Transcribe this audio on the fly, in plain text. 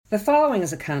The following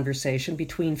is a conversation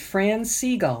between Fran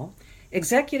Siegel,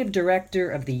 Executive Director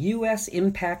of the U.S.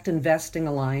 Impact Investing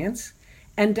Alliance,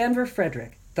 and Denver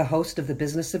Frederick, the host of The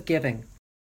Business of Giving.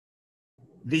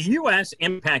 The U.S.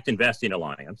 Impact Investing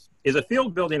Alliance is a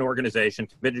field-building organization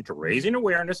committed to raising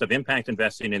awareness of impact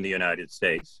investing in the United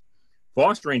States,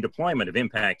 fostering deployment of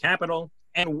impact capital,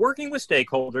 and working with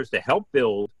stakeholders to help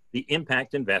build the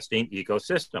impact investing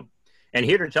ecosystem. And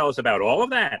here to tell us about all of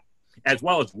that, as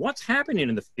well as what's happening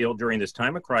in the field during this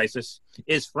time of crisis,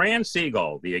 is Fran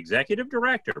Siegel, the Executive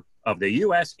Director of the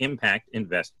U.S. Impact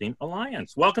Investing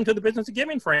Alliance. Welcome to The Business of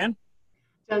Giving, Fran.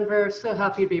 Denver, so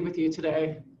happy to be with you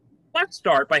today. Let's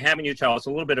start by having you tell us a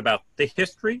little bit about the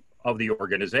history of the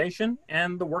organization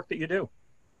and the work that you do.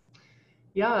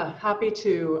 Yeah, happy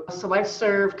to. So I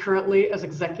serve currently as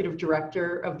Executive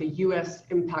Director of the U.S.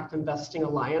 Impact Investing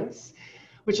Alliance,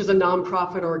 which is a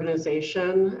nonprofit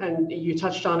organization, and you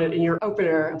touched on it in your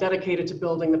opener, dedicated to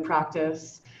building the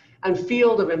practice and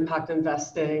field of impact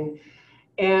investing,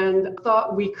 and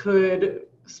thought we could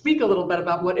speak a little bit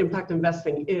about what impact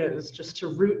investing is, just to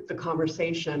root the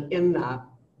conversation in that.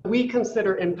 We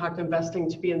consider impact investing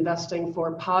to be investing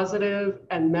for positive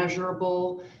and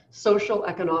measurable social,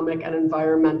 economic, and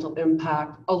environmental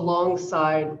impact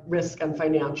alongside risk and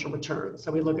financial return.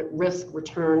 So we look at risk,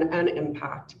 return, and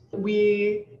impact.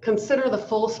 We consider the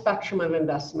full spectrum of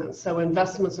investments. So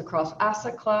investments across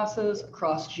asset classes,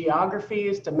 across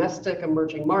geographies, domestic,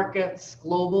 emerging markets,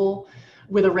 global,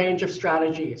 with a range of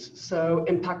strategies. So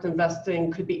impact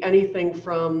investing could be anything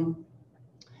from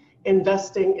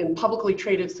investing in publicly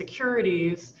traded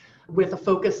securities with a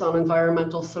focus on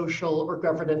environmental, social, or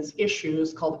governance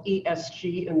issues called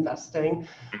ESG investing,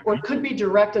 or it could be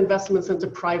direct investments into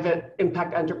private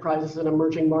impact enterprises in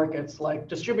emerging markets like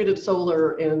distributed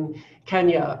solar in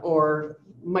Kenya or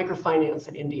microfinance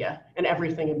in India and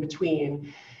everything in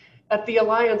between. At the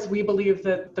Alliance, we believe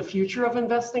that the future of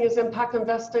investing is impact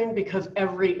investing because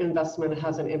every investment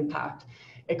has an impact.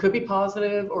 It could be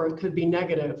positive or it could be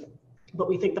negative. But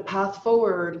we think the path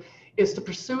forward is to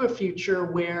pursue a future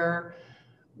where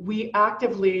we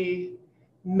actively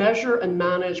measure and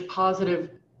manage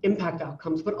positive impact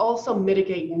outcomes, but also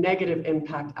mitigate negative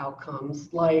impact outcomes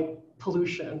like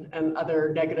pollution and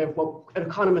other negative, what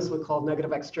economists would call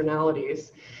negative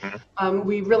externalities.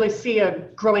 We really see a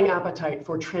growing appetite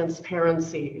for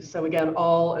transparency. So again,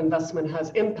 all investment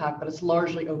has impact, but it's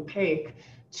largely opaque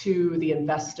to the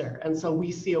investor. And so we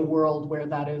see a world where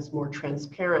that is more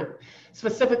transparent.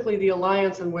 Specifically, the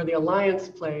Alliance and where the Alliance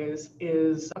plays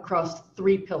is across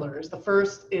three pillars. The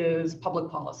first is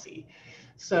public policy.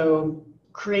 So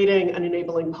creating an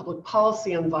enabling public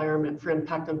policy environment for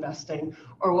impact investing,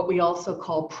 or what we also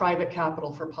call private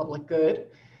capital for public good.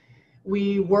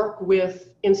 We work with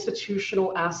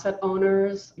institutional asset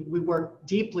owners. We work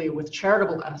deeply with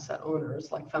charitable asset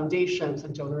owners like foundations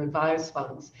and donor advised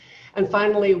funds. And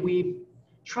finally, we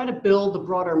try to build the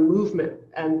broader movement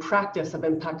and practice of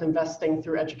impact investing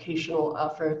through educational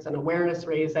efforts and awareness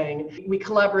raising. We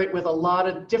collaborate with a lot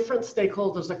of different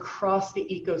stakeholders across the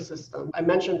ecosystem. I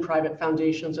mentioned private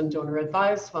foundations and donor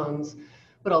advised funds,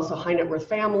 but also high net worth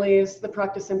families that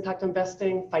practice impact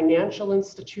investing, financial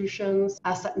institutions,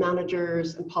 asset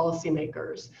managers, and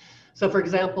policymakers. So for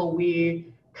example,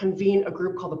 we convene a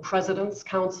group called the President's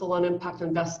Council on Impact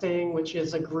Investing, which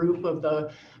is a group of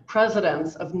the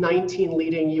presidents of 19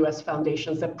 leading US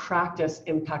foundations that practice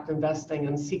impact investing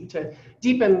and seek to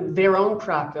deepen their own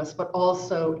practice, but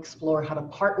also explore how to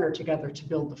partner together to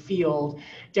build the field.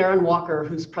 Darren Walker,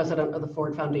 who's president of the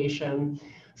Ford Foundation,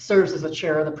 serves as the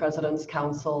chair of the President's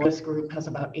Council. This group has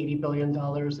about $80 billion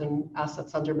in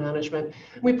assets under management.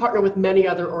 We partner with many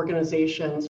other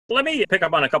organizations. Let me pick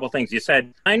up on a couple of things you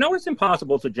said. I know it's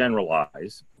impossible to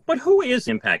generalize, but who is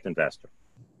impact investor?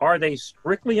 Are they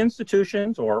strictly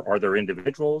institutions, or are there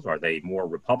individuals? Are they more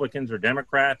Republicans or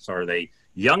Democrats? Are they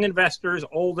young investors,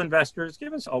 old investors?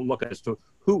 Give us a look as to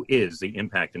who is the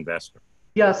impact investor.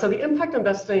 Yeah, so the impact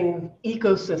investing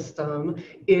ecosystem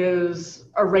is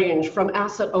a range from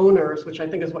asset owners, which I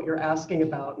think is what you're asking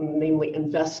about, namely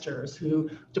investors who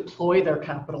deploy their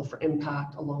capital for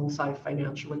impact alongside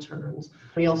financial returns.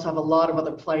 We also have a lot of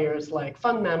other players like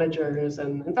fund managers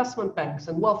and investment banks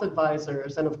and wealth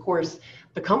advisors. And of course,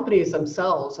 the companies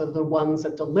themselves are the ones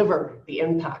that deliver the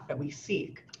impact that we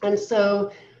seek. And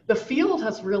so the field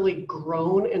has really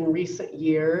grown in recent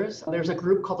years. There's a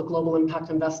group called the Global Impact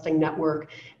Investing Network,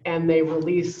 and they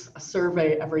release a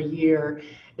survey every year.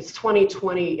 Its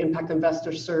 2020 Impact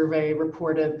Investor Survey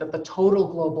reported that the total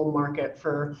global market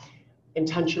for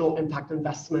intentional impact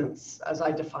investments, as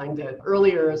I defined it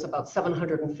earlier, is about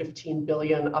 715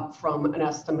 billion, up from an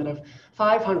estimate of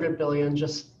 500 billion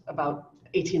just about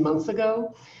 18 months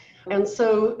ago. And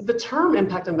so the term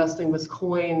impact investing was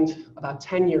coined about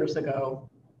 10 years ago,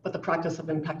 but the practice of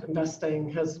impact investing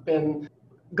has been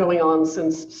going on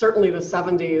since certainly the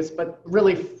 70s, but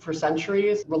really for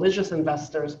centuries. Religious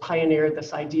investors pioneered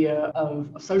this idea of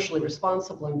socially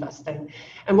responsible investing.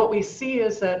 And what we see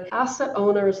is that asset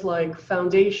owners like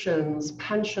foundations,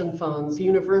 pension funds,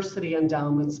 university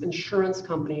endowments, insurance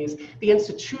companies, the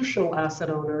institutional asset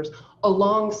owners,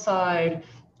 alongside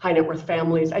high net worth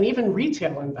families, and even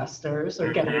retail investors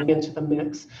are getting into the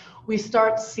mix. We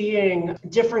start seeing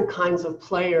different kinds of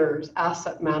players,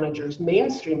 asset managers,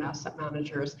 mainstream asset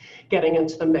managers getting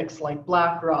into the mix, like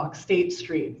BlackRock, State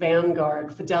Street,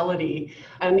 Vanguard, Fidelity,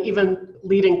 and even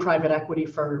leading private equity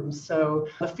firms. So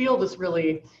the field is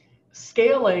really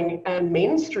scaling and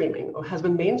mainstreaming, has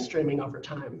been mainstreaming over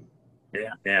time.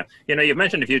 Yeah. You've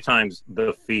mentioned a few times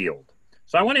the field.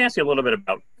 So I want to ask you a little bit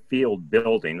about field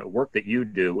building, work that you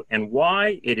do, and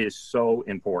why it is so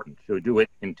important to do it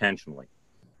intentionally.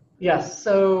 Yes,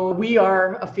 so we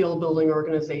are a field building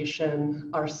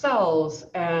organization ourselves,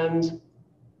 and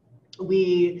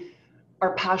we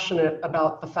are passionate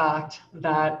about the fact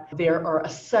that there are a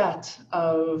set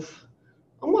of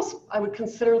almost, I would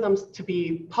consider them to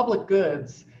be public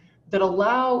goods that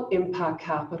allow impact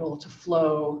capital to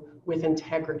flow with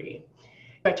integrity.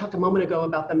 I talked a moment ago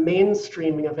about the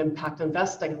mainstreaming of impact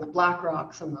investing and the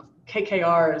BlackRocks and the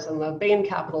KKRs and the Bain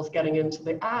Capitals getting into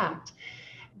the act.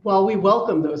 While we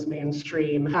welcome those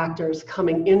mainstream actors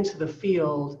coming into the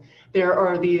field, there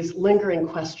are these lingering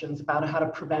questions about how to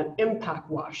prevent impact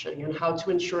washing and how to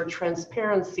ensure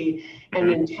transparency and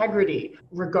integrity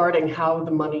regarding how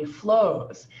the money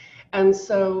flows. And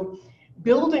so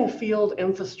building field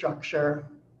infrastructure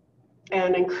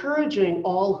and encouraging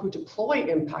all who deploy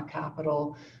impact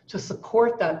capital to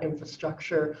support that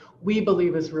infrastructure, we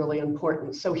believe is really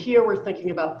important. So here we're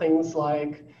thinking about things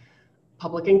like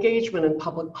public engagement and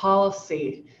public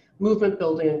policy, movement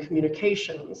building and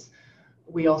communications.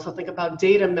 We also think about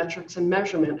data metrics and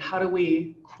measurement. How do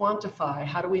we quantify?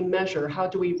 How do we measure? How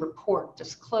do we report,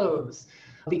 disclose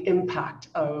the impact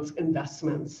of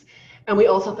investments? And we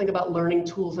also think about learning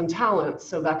tools and talents.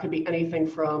 So that could be anything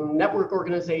from network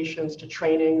organizations to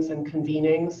trainings and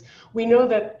convenings. We know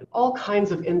that all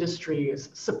kinds of industries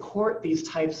support these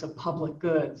types of public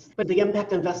goods, but the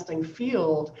impact investing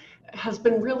field has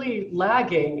been really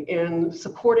lagging in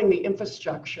supporting the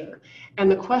infrastructure.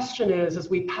 And the question is, as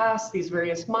we pass these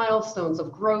various milestones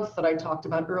of growth that I talked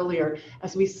about earlier,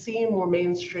 as we see more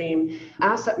mainstream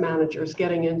asset managers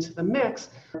getting into the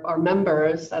mix, our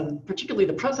members, and particularly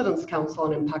the President's Council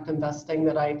on Impact Investing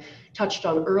that I touched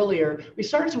on earlier, we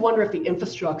started to wonder if the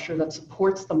infrastructure that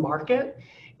supports the market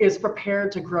is prepared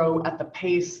to grow at the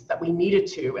pace that we need it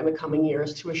to in the coming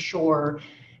years to assure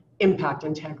impact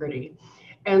integrity.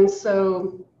 And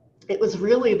so it was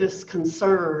really this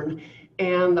concern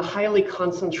and the highly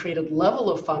concentrated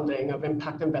level of funding of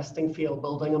impact investing field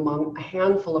building among a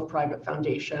handful of private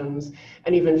foundations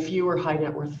and even fewer high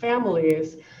net worth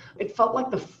families. It felt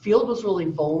like the field was really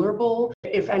vulnerable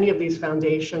if any of these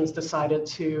foundations decided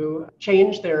to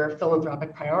change their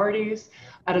philanthropic priorities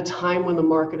at a time when the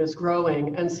market is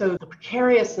growing. And so the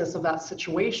precariousness of that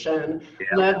situation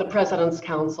led the President's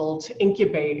Council to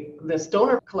incubate this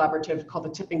donor collaborative called the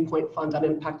Tipping Point Fund on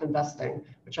Impact Investing,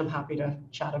 which I'm happy to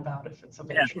chat about if it's of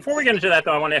interest. Before we get into that,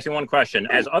 though, I want to ask you one question.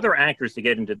 As other actors to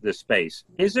get into this space,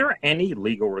 is there any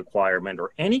legal requirement or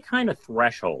any kind of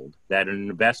threshold that an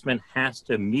investment has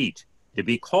to meet to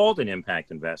be called an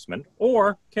impact investment,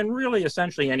 or can really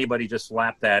essentially anybody just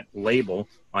slap that label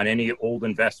on any old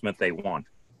investment they want?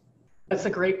 That's a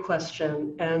great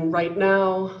question. And right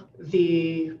now,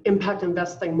 the impact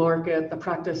investing market, the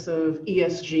practice of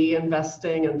ESG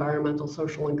investing, environmental,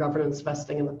 social, and governance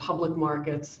investing in the public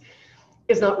markets,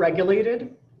 is not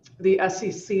regulated. The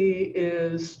SEC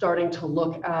is starting to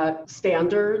look at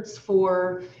standards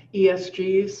for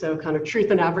ESG, so kind of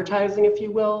truth in advertising, if you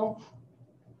will.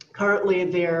 Currently,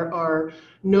 there are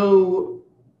no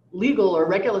legal or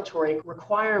regulatory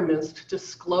requirements to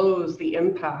disclose the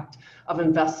impact of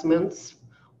investments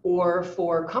or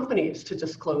for companies to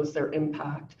disclose their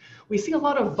impact. We see a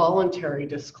lot of voluntary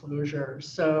disclosure.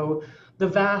 So the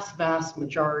vast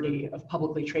majority of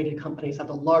publicly traded companies, of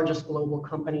the largest global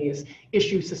companies,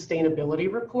 issue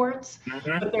sustainability reports,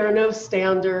 but there are no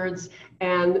standards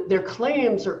and their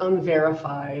claims are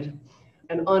unverified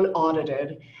and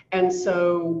unaudited. And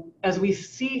so as we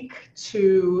seek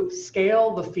to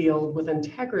scale the field with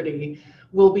integrity,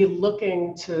 we'll be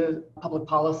looking to public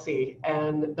policy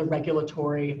and the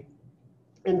regulatory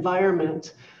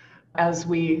environment as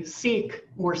we seek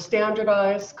more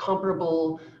standardized,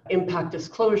 comparable impact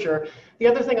disclosure. The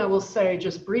other thing I will say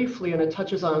just briefly, and it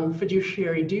touches on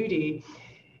fiduciary duty,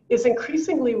 is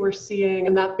increasingly we're seeing,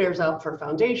 and that bears out for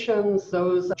foundations,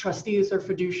 those trustees or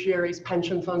fiduciaries,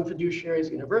 pension fund fiduciaries,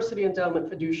 university endowment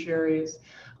fiduciaries,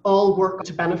 all work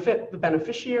to benefit the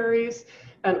beneficiaries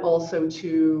and also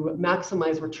to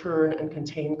maximize return and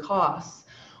contain costs.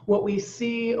 What we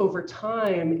see over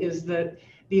time is that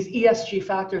these ESG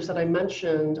factors that I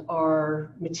mentioned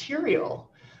are material.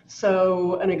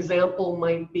 So an example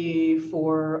might be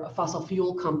for a fossil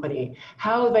fuel company,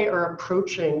 how they are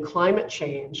approaching climate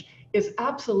change is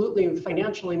absolutely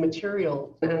financially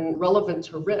material and relevant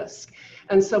to risk.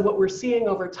 And so what we're seeing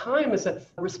over time is that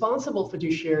responsible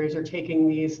fiduciaries are taking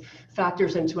these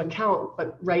factors into account,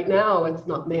 but right now it's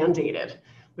not mandated,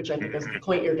 which I think is the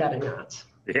point you're getting at.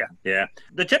 Yeah.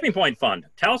 The Tipping Point Fund,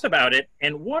 tell us about it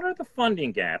and what are the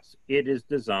funding gaps it is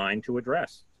designed to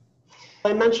address?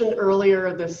 I mentioned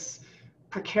earlier this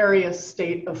precarious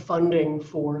state of funding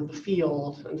for the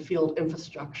field and field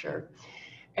infrastructure.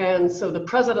 And so the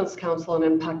President's Council on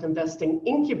Impact Investing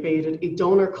incubated a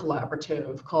donor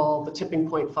collaborative called the Tipping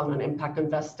Point Fund on Impact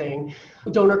Investing.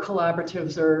 Donor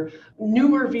collaboratives are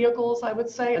newer vehicles, I would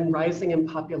say, and rising in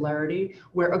popularity,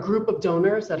 where a group of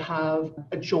donors that have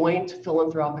a joint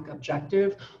philanthropic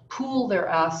objective pool their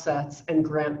assets and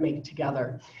grant make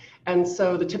together. And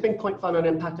so the Tipping Point Fund on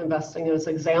Impact Investing is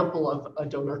an example of a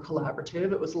donor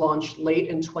collaborative. It was launched late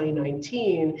in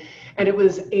 2019, and it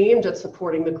was aimed at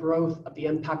supporting the growth of the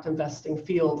impact investing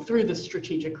field through the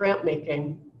strategic grant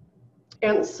making.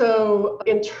 And so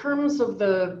in terms of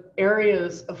the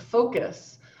areas of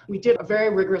focus, we did a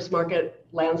very rigorous market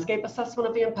landscape assessment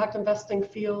of the impact investing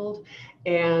field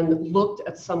and looked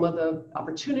at some of the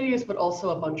opportunities, but also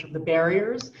a bunch of the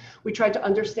barriers. We tried to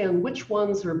understand which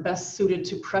ones are best suited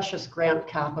to precious grant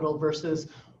capital versus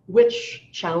which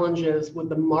challenges would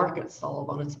the market solve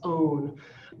on its own.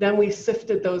 Then we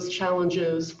sifted those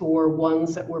challenges for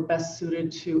ones that were best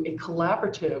suited to a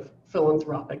collaborative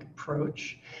philanthropic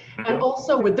approach. And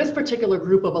also with this particular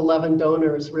group of 11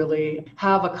 donors really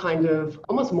have a kind of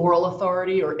almost moral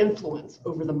authority or influence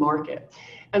over the market.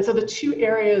 And so the two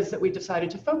areas that we decided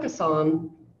to focus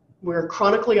on were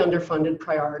chronically underfunded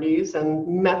priorities and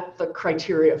met the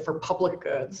criteria for public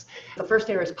goods. The first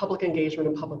area is public engagement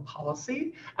and public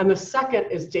policy. And the second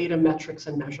is data metrics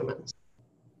and measurements.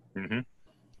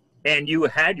 And you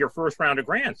had your first round of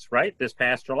grants, right, this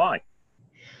past July?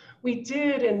 We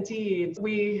did indeed.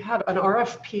 We had an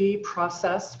RFP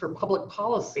process for public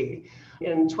policy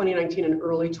in 2019 and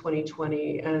early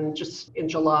 2020. And just in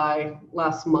July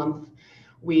last month,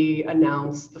 we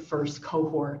announced the first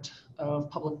cohort of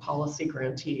public policy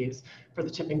grantees for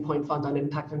the Tipping Point Fund on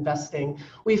Impact Investing.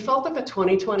 We felt that the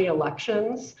 2020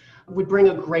 elections would bring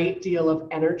a great deal of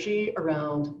energy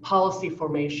around policy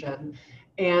formation,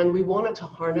 and we wanted to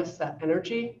harness that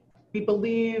energy. We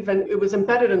believe, and it was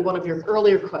embedded in one of your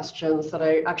earlier questions that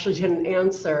I actually didn't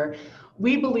answer,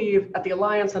 we believe at the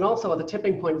Alliance and also at the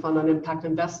Tipping Point Fund on Impact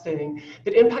Investing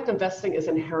that impact investing is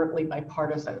inherently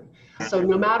bipartisan. So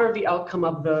no matter the outcome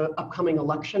of the upcoming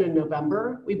election in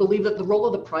November, we believe that the role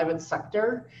of the private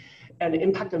sector and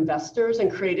impact investors in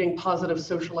creating positive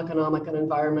social, economic, and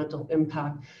environmental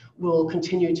impact will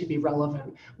continue to be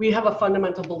relevant. We have a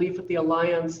fundamental belief at the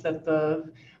Alliance that the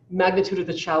magnitude of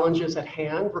the challenges at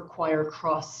hand require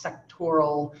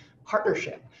cross-sectoral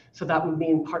partnership. So that would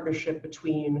mean partnership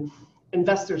between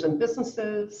investors and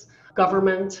businesses,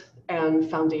 government and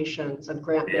foundations and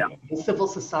grant making and civil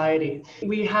society.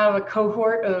 We have a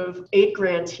cohort of 8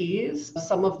 grantees.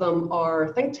 Some of them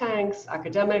are think tanks,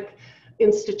 academic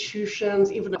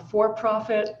institutions, even a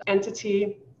for-profit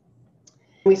entity.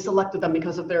 We selected them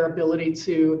because of their ability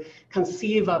to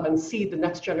conceive of and seed the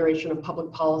next generation of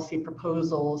public policy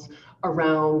proposals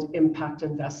around impact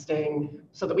investing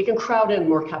so that we can crowd in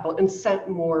more capital, incent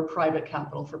more private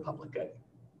capital for public good.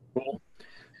 Cool.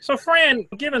 So Fran,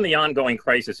 given the ongoing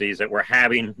crises that we're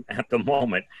having at the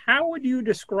moment, how would you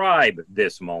describe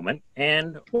this moment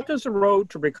and what does the road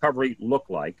to recovery look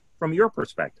like from your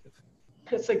perspective?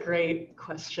 It's a great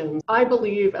question. I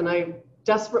believe, and I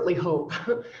desperately hope,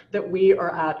 that we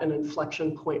are at an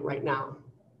inflection point right now.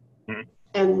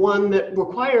 And one that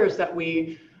requires that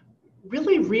we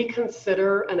really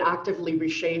reconsider and actively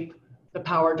reshape the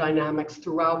power dynamics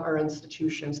throughout our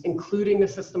institutions, including the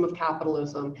system of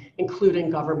capitalism, including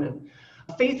government.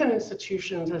 Faith in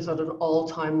institutions is at an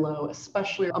all-time low,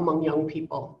 especially among young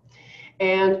people.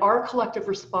 And our collective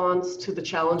response to the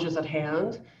challenges at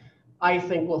hand, I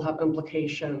think, will have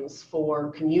implications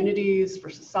for communities, for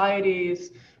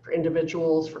societies, for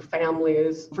individuals, for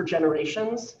families, for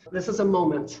generations. This is a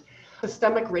moment.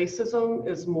 Systemic racism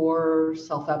is more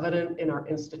self-evident in our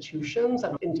institutions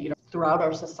and indeed throughout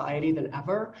our society than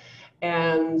ever.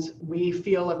 And we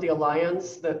feel at the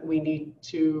Alliance that we need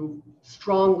to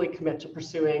strongly commit to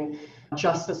pursuing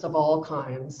justice of all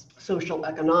kinds, social,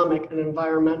 economic, and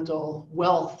environmental,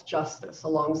 wealth justice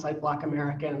alongside Black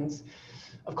Americans.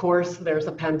 Of course, there's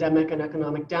a pandemic and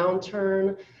economic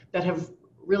downturn that have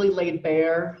really laid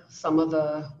bare some of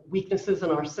the weaknesses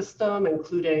in our system,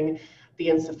 including the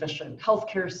insufficient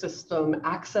healthcare system,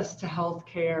 access to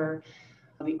healthcare,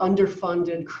 the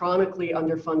underfunded, chronically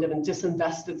underfunded and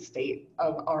disinvested state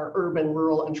of our urban,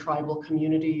 rural, and tribal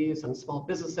communities and small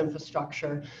business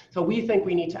infrastructure. So we think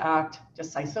we need to act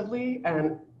decisively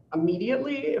and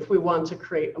immediately if we want to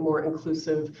create a more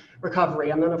inclusive recovery.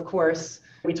 And then, of course,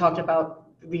 we talked about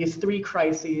these three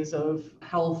crises of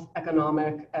health,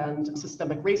 economic, and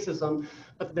systemic racism,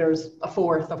 but there's a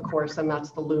fourth, of course, and that's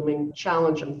the looming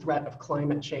challenge and threat of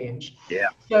climate change. Yeah.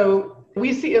 So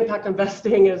we see impact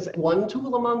investing as one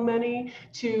tool among many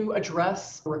to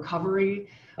address recovery.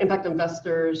 Impact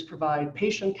investors provide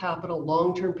patient capital,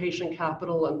 long-term patient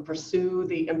capital, and pursue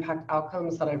the impact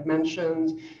outcomes that I've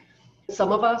mentioned.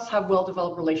 Some of us have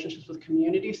well-developed relationships with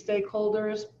community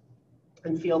stakeholders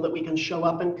and feel that we can show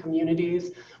up in communities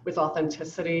with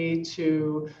authenticity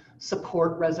to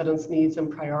support residents' needs and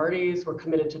priorities. We're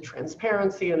committed to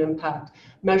transparency and impact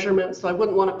measurement. So I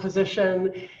wouldn't want to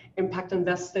position impact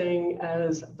investing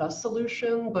as the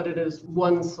solution, but it is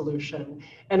one solution,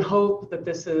 and hope that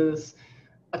this is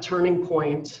a turning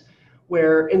point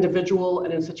where individual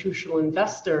and institutional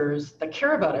investors that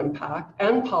care about impact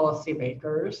and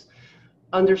policymakers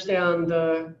understand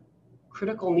the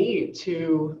critical need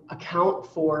to account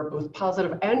for both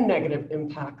positive and negative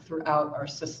impact throughout our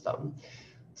system.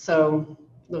 So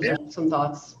those are some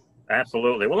thoughts.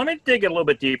 Absolutely. Well, let me dig a little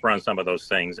bit deeper on some of those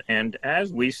things. And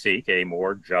as we seek a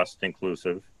more just,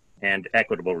 inclusive, and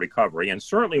equitable recovery, and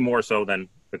certainly more so than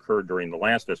occurred during the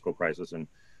last fiscal crisis in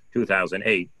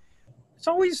 2008, it's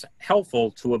always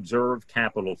helpful to observe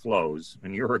capital flows,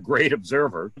 and you're a great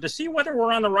observer, to see whether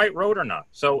we're on the right road or not.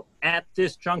 So at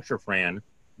this juncture, Fran,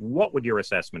 what would your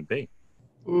assessment be?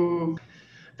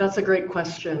 That's a great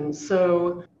question.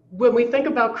 So when we think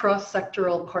about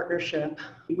cross-sectoral partnership,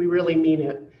 we really mean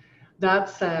it. That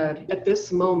said, at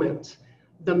this moment,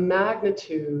 the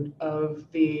magnitude of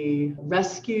the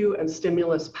rescue and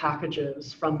stimulus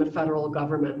packages from the federal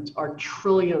government are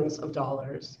trillions of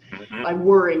dollars. I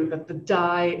worry that the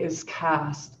die is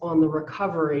cast on the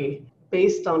recovery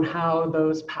based on how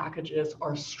those packages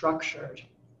are structured.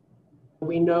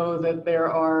 We know that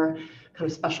there are kind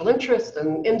of special interests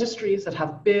and industries that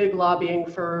have big lobbying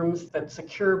firms that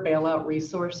secure bailout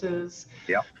resources.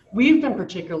 Yeah. We've been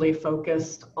particularly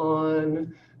focused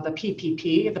on the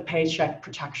PPP, the Paycheck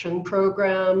Protection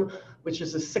Program, which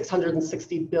is a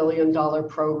 $660 billion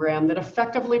program that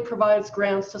effectively provides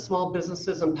grants to small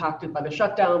businesses impacted by the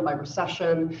shutdown, by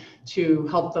recession, to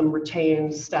help them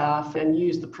retain staff and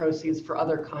use the proceeds for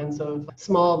other kinds of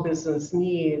small business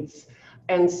needs.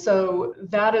 And so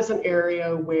that is an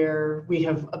area where we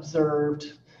have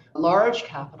observed large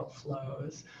capital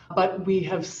flows, but we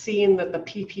have seen that the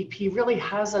PPP really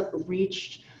hasn't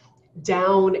reached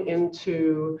down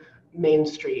into Main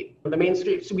Street. The Main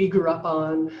Streets we grew up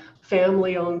on,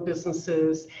 family-owned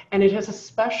businesses, and it has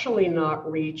especially not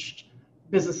reached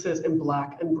businesses in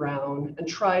Black and Brown and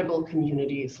tribal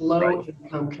communities,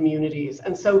 low-income communities.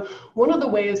 And so one of the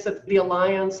ways that the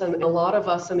Alliance and a lot of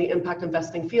us in the impact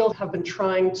investing field have been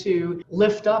trying to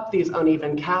lift up these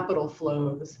uneven capital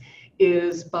flows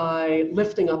is by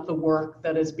lifting up the work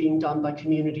that is being done by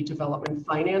community development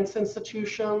finance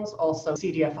institutions, also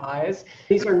CDFIs.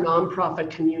 These are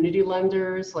nonprofit community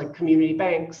lenders like community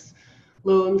banks,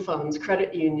 loan funds,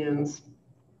 credit unions,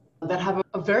 that have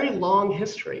a very long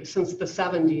history since the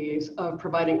 70s of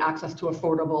providing access to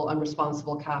affordable and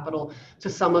responsible capital to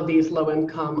some of these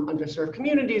low-income, underserved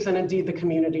communities, and indeed the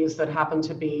communities that happen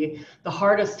to be the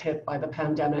hardest hit by the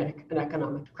pandemic and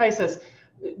economic crisis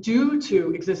due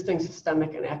to existing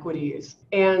systemic inequities.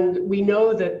 And we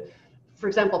know that, for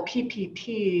example,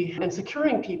 PPP and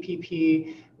securing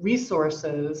PPP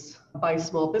resources by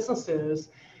small businesses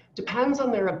depends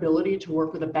on their ability to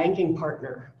work with a banking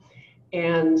partner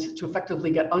and to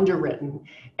effectively get underwritten.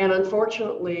 And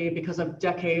unfortunately, because of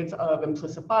decades of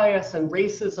implicit bias and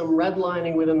racism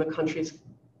redlining within the country's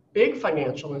big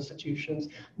financial institutions,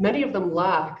 many of them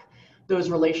lack those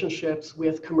relationships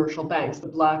with commercial banks, the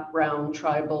Black, Brown,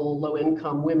 tribal,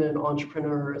 low-income women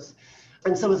entrepreneurs.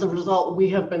 And so as a result, we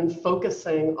have been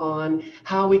focusing on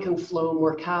how we can flow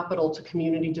more capital to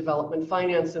community development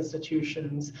finance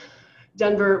institutions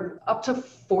Denver, up to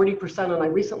 40%, and I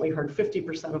recently heard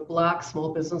 50% of Black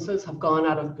small businesses have gone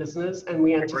out of business, and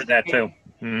we I've heard that too.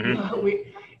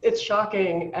 It's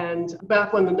shocking. And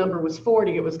back when the number was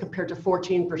 40, it was compared to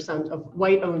 14% of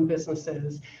white-owned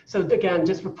businesses. So again,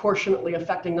 disproportionately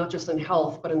affecting not just in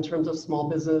health, but in terms of small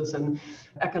business and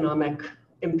economic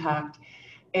impact.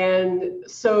 And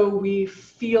so we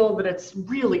feel that it's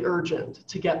really urgent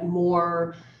to get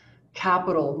more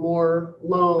capital, more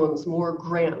loans, more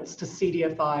grants to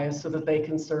CDFIs so that they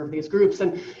can serve these groups.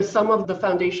 And some of the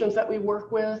foundations that we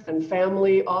work with and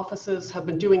family offices have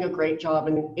been doing a great job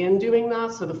in doing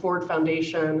that. So the Ford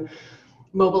Foundation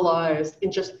mobilized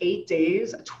in just 8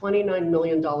 days a $29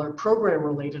 million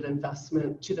program-related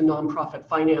investment to the Nonprofit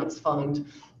Finance Fund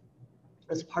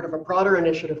as part of a broader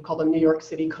initiative called the New York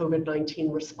City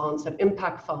COVID-19 Response and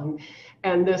Impact Fund.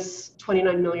 And this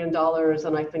 $29 million,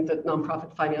 and I think that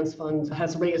Nonprofit Finance Fund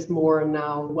has raised more and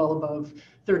now well above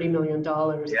 $30 million,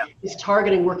 is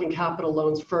targeting working capital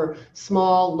loans for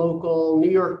small, local,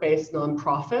 New York-based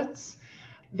nonprofits.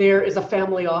 There is a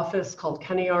family office called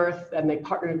Kennyarth, and they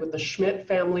partnered with the Schmidt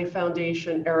Family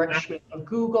Foundation, Eric Schmidt of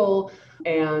Google,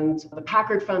 and the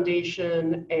Packard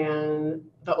Foundation, and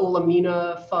the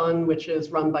Olamina Fund, which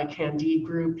is run by Candide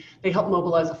Group. They helped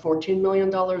mobilize a $14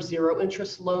 million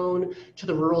zero-interest loan to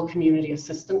the Rural Community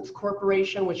Assistance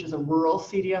Corporation, which is a rural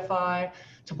CDFI,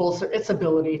 to bolster its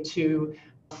ability to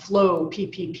flow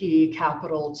PPP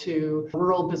capital to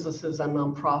rural businesses and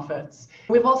nonprofits.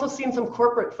 We've also seen some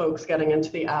corporate folks getting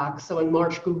into the act. So in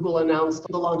March, Google announced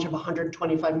the launch of a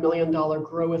 $125 million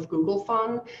Grow with Google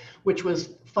Fund, which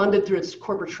was funded through its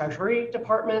corporate treasury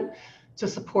department to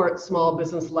support small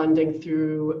business lending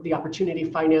through the Opportunity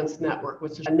Finance Network,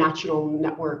 which is a national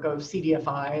network of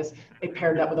CDFIs. They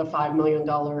paired that with a $5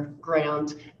 million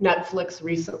grant. Netflix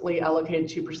recently allocated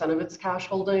 2% of its cash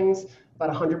holdings,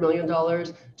 about $100 million,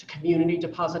 to community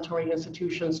depository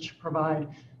institutions to provide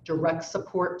direct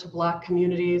support to Black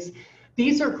communities.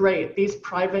 These are great. These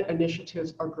private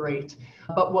initiatives are great.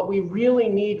 But what we really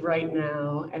need right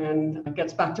now, and it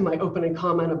gets back to my opening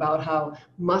comment about how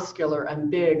muscular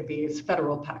and big these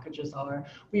federal packages are,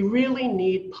 we really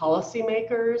need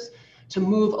policymakers to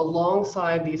move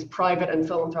alongside these private and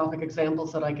philanthropic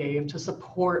examples that I gave to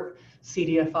support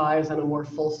CDFIs in a more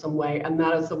fulsome way. And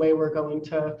that is the way we're going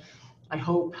to, I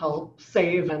hope, help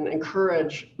save and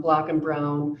encourage Black and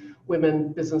brown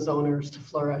women business owners to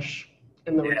flourish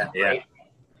in the recovery. Yeah.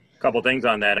 A couple things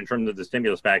on that. In terms of the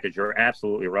stimulus package, you're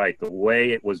absolutely right. The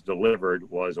way it was delivered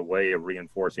was a way of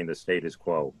reinforcing the status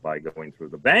quo by going through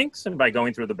the banks and by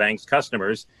going through the bank's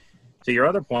customers. To your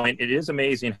other point, it is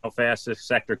amazing how fast this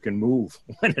sector can move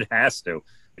when it has to,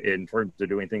 in terms of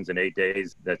doing things in 8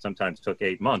 days that sometimes took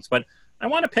 8 months. But I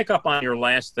want to pick up on your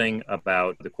last thing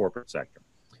about the corporate sector,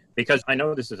 because I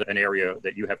know this is an area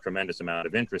that you have tremendous amount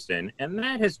of interest in, and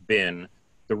that has been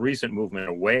the recent movement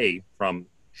away from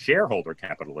shareholder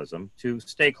capitalism to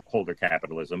stakeholder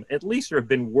capitalism. At least there have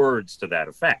been words to that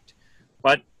effect.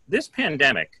 But this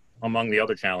pandemic, among the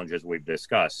other challenges we've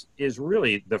discussed, is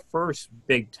really the first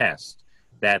big test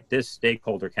that this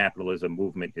stakeholder capitalism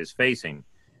movement is facing.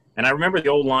 And I remember the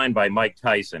old line by Mike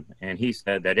Tyson, and he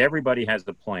said that everybody has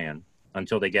the plan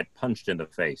until they get punched in the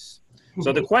face.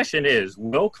 So the question is,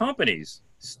 will companies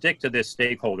stick to this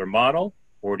stakeholder model,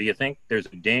 or do you think there's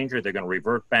a danger they're going to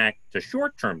revert back to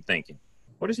short-term thinking?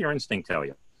 What does your instinct tell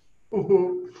you?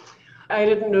 I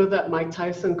didn't know that Mike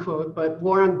Tyson quote, but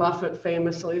Warren Buffett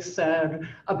famously said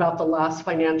about the last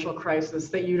financial crisis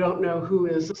that you don't know who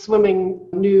is swimming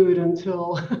nude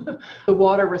until the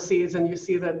water recedes and you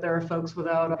see that there are folks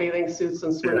without bathing suits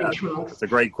and swimming trunks. It's a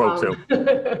great quote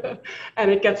too. And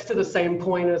it gets to the same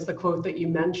point as the quote that you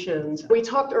mentioned. We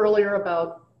talked earlier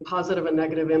about positive and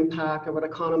negative impact, or what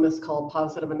economists call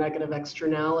positive and negative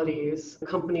externalities.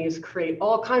 Companies create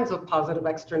all kinds of positive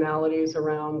externalities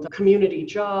around community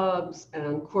jobs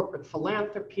and corporate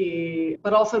philanthropy,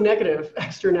 but also negative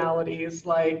externalities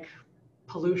like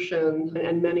pollution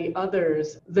and many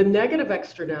others. The negative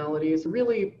externalities,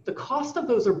 really, the cost of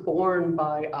those are borne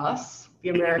by us, the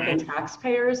American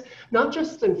taxpayers, not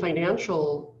just in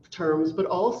financial terms, but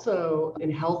also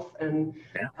in health and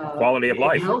quality of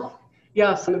life. Health.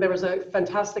 Yes, and there was a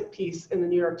fantastic piece in the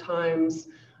New York Times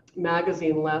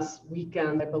magazine last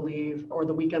weekend, I believe, or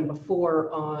the weekend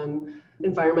before, on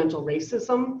environmental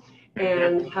racism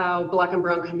and how Black and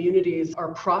brown communities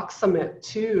are proximate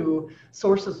to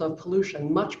sources of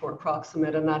pollution, much more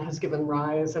proximate, and that has given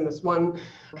rise, in this one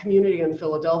community in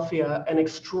Philadelphia, an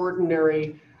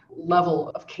extraordinary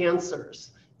level of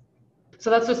cancers. So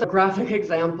that's just a graphic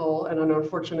example and an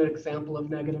unfortunate example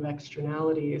of negative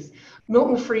externalities.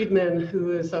 Milton Friedman,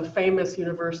 who is a famous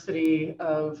University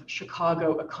of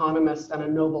Chicago economist and a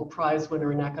Nobel Prize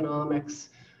winner in economics,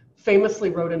 famously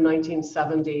wrote in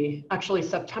 1970, actually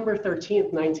September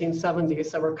 13th, 1970.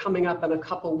 So we're coming up in a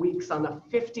couple weeks on the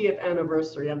 50th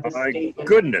anniversary of this statement. My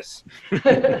goodness.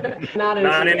 Not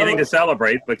anything to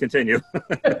celebrate, but continue.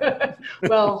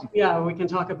 Well, yeah, we can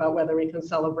talk about whether we can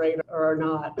celebrate or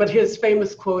not. But his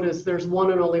famous quote is, there's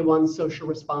one and only one social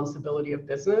responsibility of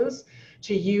business: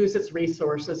 to use its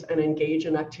resources and engage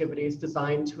in activities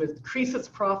designed to increase its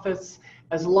profits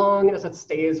as long as it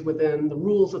stays within the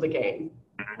rules of the game.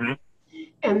 Mm-hmm.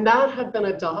 And that had been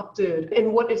adopted.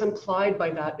 And what is implied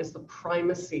by that is the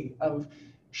primacy of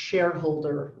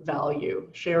shareholder value,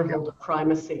 shareholder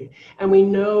primacy. And we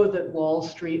know that Wall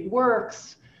Street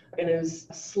works and is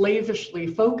slavishly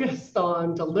focused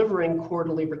on delivering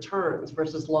quarterly returns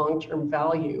versus long-term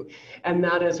value. And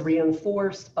that is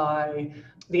reinforced by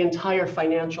the entire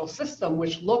financial system,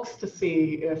 which looks to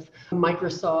see if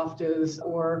Microsoft is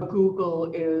or Google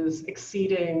is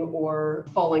exceeding or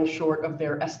falling short of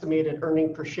their estimated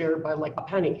earning per share by like a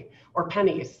penny or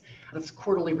pennies. This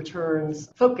quarterly returns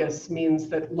focus means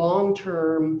that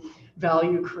long-term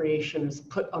value creation is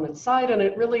put on its side, and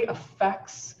it really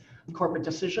affects corporate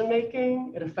decision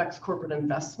making, it affects corporate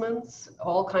investments,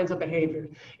 all kinds of behavior.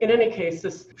 In any case,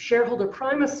 this shareholder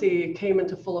primacy came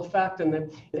into full effect in the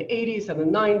 80s and the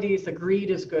 90s, the greed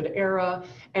is good era,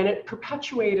 and it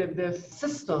perpetuated this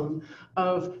system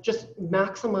of just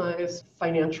maximize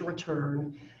financial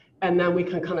return, and then we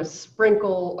can kind of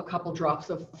sprinkle a couple drops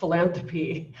of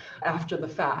philanthropy after the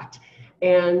fact.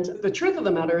 And the truth of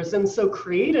the matter is, in so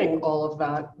creating all of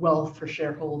that wealth for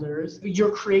shareholders,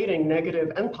 you're creating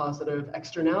negative and positive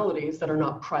externalities that are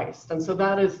not priced. And so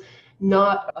that is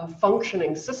not a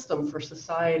functioning system for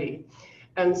society.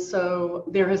 And so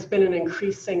there has been an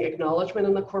increasing acknowledgement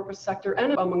in the corporate sector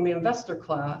and among the investor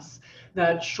class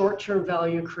that short-term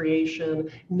value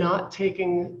creation, not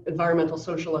taking environmental,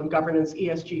 social, and governance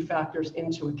ESG factors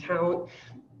into account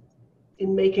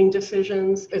in making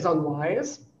decisions is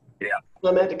unwise. Yeah.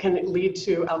 It can lead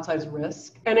to outsized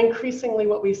risk. And increasingly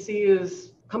what we see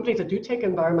is companies that do take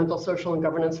environmental, social, and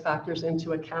governance factors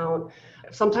into account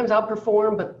sometimes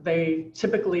outperform, but they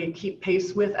typically keep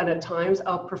pace with and at times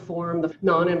outperform the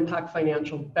non-impact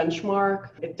financial benchmark.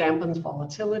 It dampens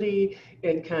volatility.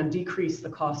 It can decrease the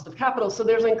cost of capital. So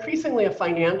there's increasingly a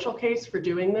financial case for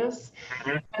doing this.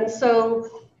 Mm-hmm. And so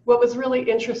what was really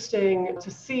interesting to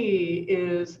see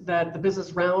is that the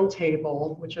Business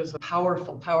Roundtable, which is a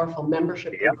powerful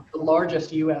membership group of the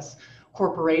largest U.S.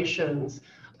 corporations,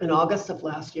 in August of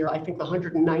last year, I think the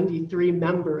 193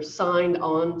 members signed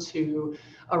on to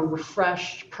a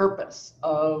refreshed purpose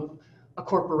of a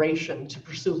corporation to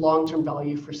pursue long-term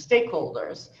value for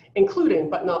stakeholders, including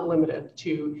but not limited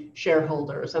to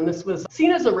shareholders. And this was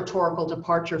seen as a rhetorical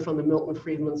departure from the Milton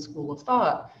Friedman school of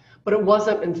thought, but it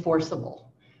wasn't enforceable.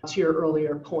 To your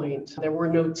earlier point, there were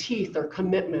no teeth or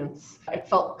commitments. It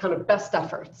felt kind of best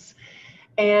efforts.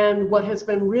 And what has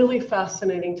been really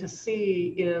fascinating to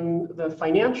see in the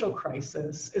financial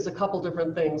crisis is a couple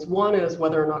different things. One is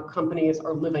whether or not companies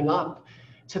are living up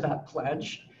to that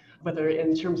pledge, whether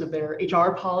in terms of their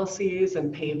HR policies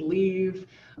and paid leave,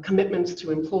 commitments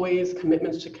to employees,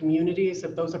 commitments to communities,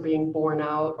 if those are being borne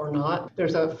out or not.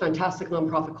 There's a fantastic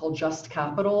nonprofit called Just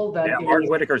Capital that Martin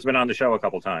Whitaker's been on the show a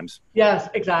couple times. Yes,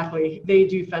 exactly. They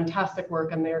do fantastic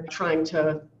work, and they're trying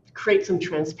to create some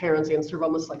transparency and serve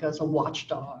almost like as a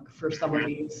watchdog for some of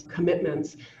these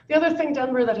commitments. The other thing,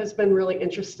 Denver, that has been really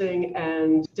interesting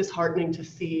and disheartening to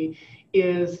see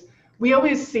is we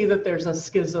always see that there's a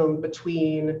schism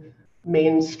between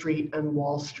Main Street and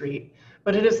Wall Street,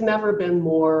 but it has never been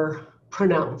more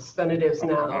pronounced than it is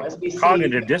now. As we see,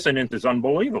 cognitive dissonance is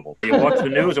unbelievable. You watch the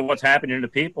news of what's happening to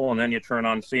people, and then you turn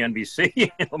on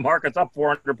CNBC, and the market's up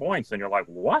 400 points, and you're like,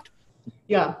 what?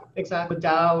 Yeah, exactly.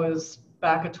 Dow is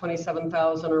back at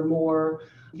 27,000 or more.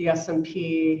 The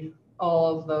S&P,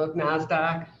 all of the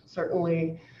NASDAQ,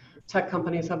 certainly tech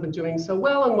companies have been doing so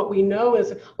well. And what we know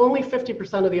is only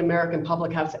 50% of the American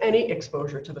public has any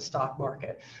exposure to the stock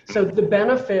market. So the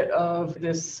benefit of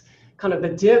this kind of the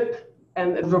dip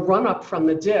and the run up from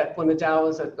the dip when the Dow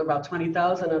is at about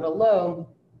 20,000 at a low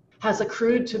has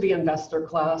accrued to the investor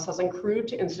class, has accrued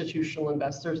to institutional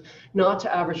investors, not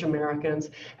to average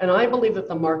Americans. And I believe that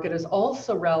the market is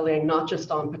also rallying not just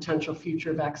on potential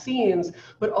future vaccines,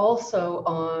 but also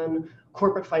on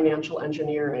corporate financial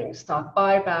engineering, stock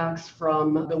buybacks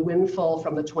from the windfall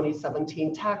from the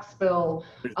 2017 tax bill.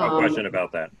 There's no question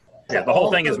about that. Yeah, the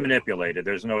whole thing is manipulated.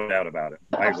 There's no doubt about it.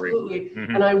 I agree. Absolutely.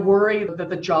 And I worry that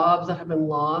the jobs that have been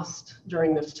lost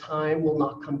during this time will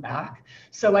not come back.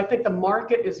 So I think the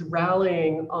market is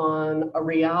rallying on a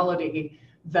reality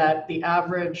that the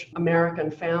average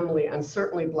American family, and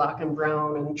certainly Black and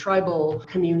Brown and tribal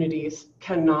communities,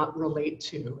 cannot relate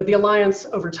to. The Alliance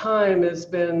over time has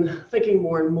been thinking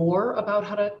more and more about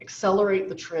how to accelerate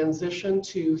the transition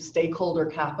to stakeholder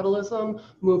capitalism,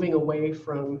 moving away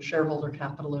from shareholder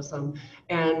capitalism.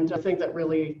 And I think that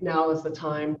really now is the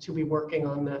time to be working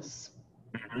on this.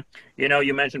 You know,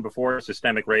 you mentioned before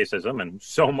systemic racism, and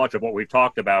so much of what we've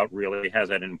talked about really has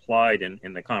that implied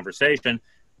in the conversation.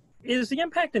 Is the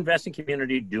impact investing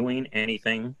community doing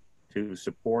anything to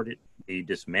support the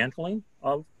dismantling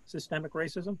of systemic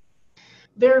racism?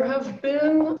 There have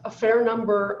been a fair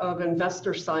number of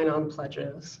investor sign-on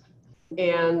pledges.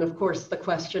 And of course, the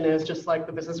question is, just like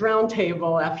the Business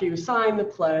Roundtable, after you sign the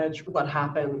pledge, what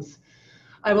happens?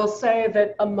 I will say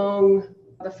that among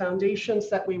the foundations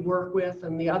that we work with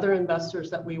and the other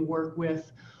investors that we work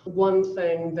with, one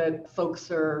thing that folks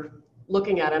are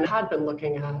looking at and had been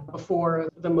looking at before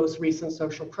the most recent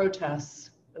social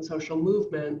protests and social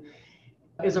movement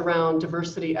is around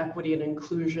diversity, equity, and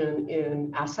inclusion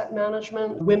in asset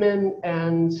management. Women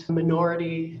and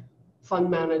minority fund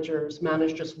managers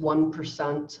manage just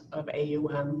 1% of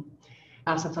AUM,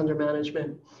 assets under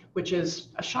management, which is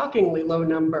a shockingly low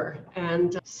number.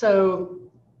 And so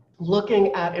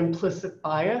looking at implicit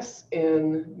bias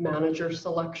in manager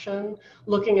selection,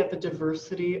 looking at the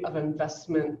diversity of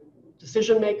investment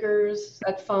decision makers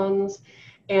at funds.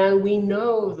 And we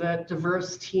know that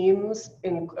diverse teams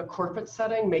in a corporate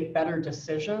setting make better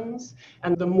decisions.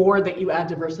 And the more that you add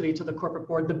diversity to the corporate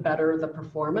board, the better the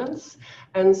performance.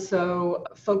 And so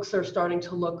folks are starting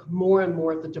to look more and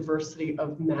more at the diversity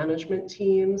of management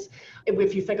teams.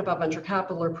 If you think about venture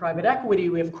capital or private equity,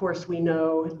 we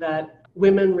know that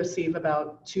women receive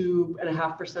about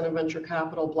 2.5% of venture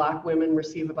capital. Black women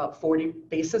receive about 40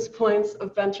 basis points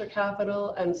of venture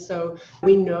capital. And so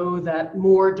we know that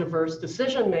more diverse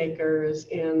decision makers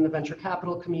in the venture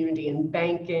capital community, in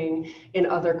banking, in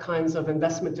other kinds of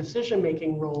investment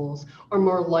decision-making roles are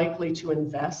more likely to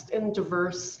invest in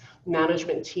diverse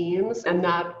management teams. And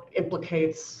that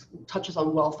touches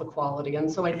on wealth equality. And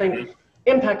so I think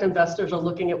impact investors are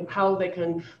looking at how they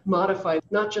can modify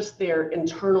not just their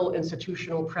internal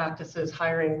institutional practices,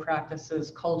 hiring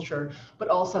practices, culture, but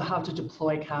also how to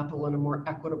deploy capital in a more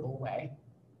equitable way.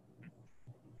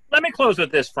 Let me close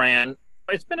with this, Fran.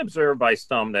 It's been observed by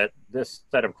some that this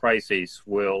set of crises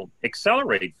will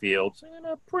accelerate fields in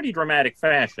a pretty dramatic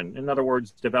fashion. In other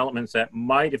words, developments that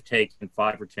might have taken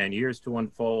 5 or 10 years to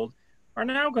unfold are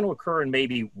now going to occur in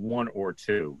maybe 1 or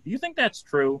 2. Do you think that's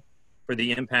true for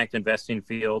the impact investing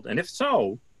field? And if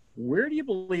so, where do you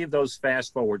believe those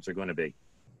fast forwards are going to be?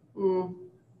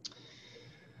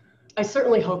 I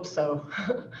certainly hope so.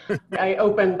 I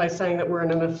opened by saying that we're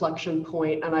in an inflection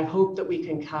point, and I hope that we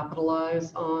can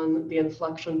capitalize on the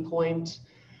inflection point.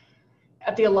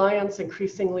 At the Alliance,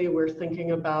 increasingly, we're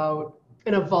thinking about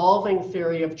an evolving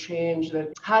theory of change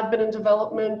that had been in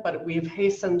development, but we've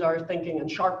hastened our thinking and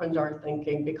sharpened our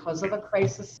thinking because of a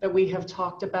crisis that we have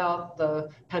talked about. The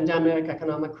pandemic,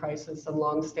 economic crisis, and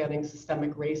longstanding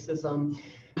systemic racism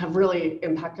have really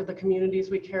impacted the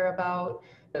communities we care about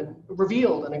and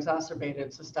revealed and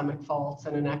exacerbated systemic faults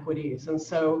and inequities. And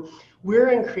so we're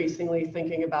increasingly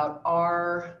thinking about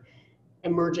our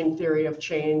emerging theory of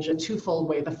change in a twofold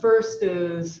way. The first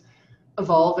is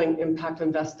evolving impact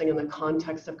investing in the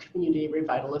context of community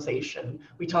revitalization.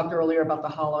 We talked earlier about the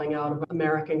hollowing out of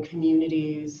American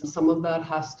communities. Some of that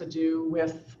has to do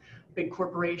with big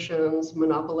corporations,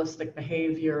 monopolistic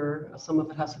behavior. Some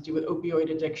of it has to do with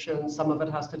opioid addiction. Some of it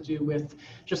has to do with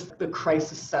just the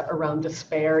crisis set around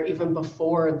despair, even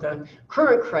before the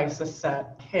current crisis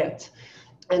set hit.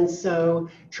 And so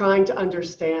trying to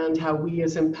understand how we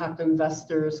as impact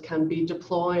investors can be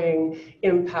deploying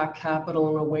impact capital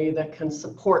in a way that can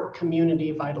support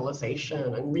community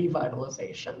vitalization and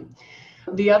revitalization.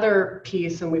 The other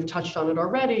piece, and we've touched on it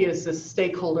already, is this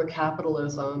stakeholder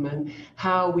capitalism and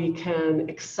how we can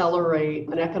accelerate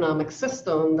an economic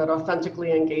system that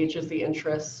authentically engages the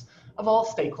interests of all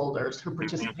stakeholders who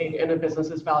participate in a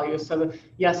business's value. So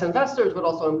yes, investors, but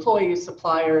also employees,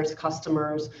 suppliers,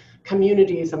 customers,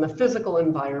 communities, and the physical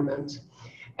environment.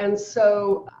 And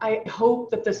so I hope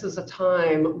that this is a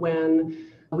time when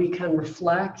we can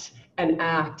reflect and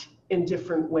act in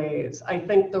different ways. I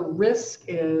think the risk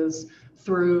is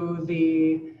through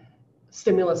the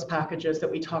stimulus packages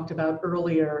that we talked about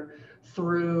earlier,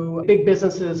 through big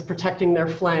businesses protecting their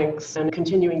flanks and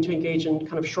continuing to engage in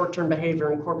kind of short-term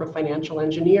behavior and corporate financial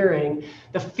engineering,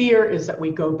 the fear is that we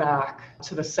go back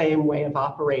to the same way of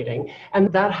operating.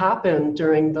 And that happened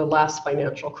during the last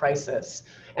financial crisis.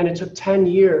 And it took 10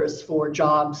 years for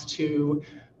jobs to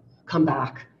come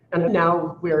back. And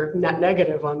now we're net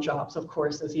negative on jobs, of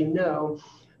course, as you know.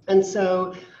 And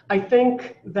so I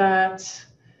think that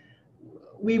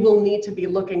we will need to be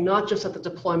looking not just at the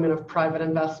deployment of private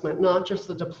investment, not just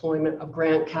the deployment of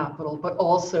grant capital, but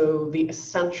also the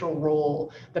essential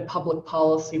role that public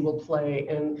policy will play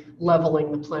in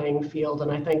leveling the playing field.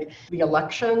 And I think the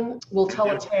election will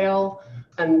tell a tale,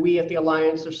 and we at the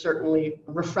Alliance are certainly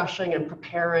refreshing and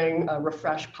preparing a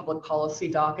refreshed public policy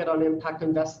docket on impact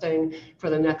investing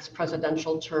for the next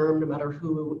presidential term, no matter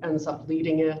who ends up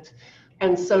leading it.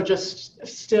 And so just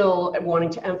still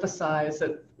wanting to emphasize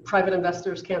that private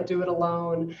investors can't do it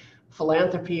alone.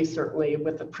 Philanthropy, certainly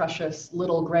with the precious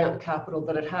little grant capital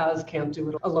that it has, can't do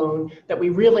it alone. That we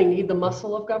really need the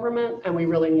muscle of government, and we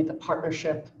really need the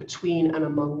partnership between and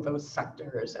among those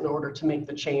sectors in order to make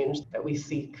the change that we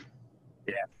seek.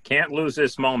 Yeah, can't lose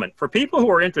this moment. For people who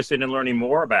are interested in learning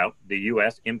more about the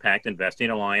U.S. Impact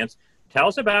Investing Alliance, tell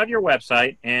us about your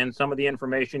website and some of the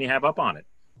information you have up on it.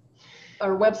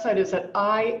 Our website is at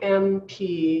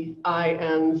IMPINV,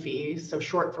 so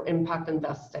short for Impact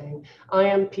Investing,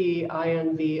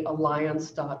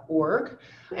 IMPINValliance.org.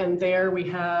 And there we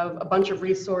have a bunch of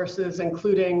resources,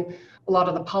 including a lot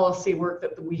of the policy work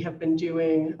that we have been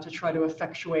doing to try to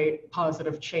effectuate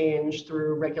positive change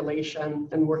through regulation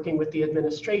and working with the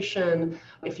administration.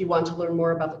 If you want to learn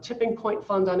more about the Tipping Point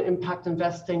Fund on impact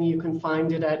investing, you can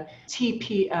find it at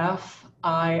tpfii.org.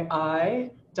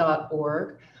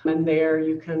 And there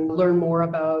you can learn more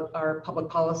about our public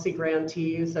policy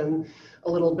grantees and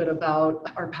a little bit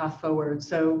about our path forward.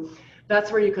 So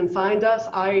that's where you can find us.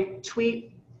 I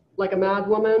tweet like a mad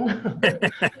woman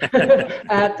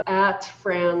at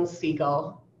Fran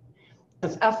Seegull.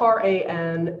 It's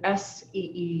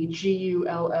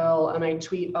FRANSEEGULL, and I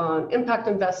tweet on impact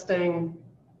investing,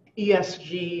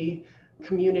 ESG,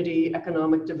 community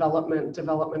economic development,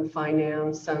 development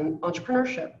finance, and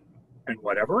entrepreneurship. And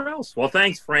whatever else. Well,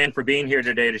 thanks, Fran, for being here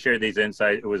today to share these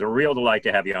insights. It was a real delight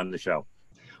to have you on the show.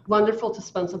 Wonderful to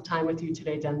spend some time with you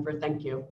today, Denver. Thank you.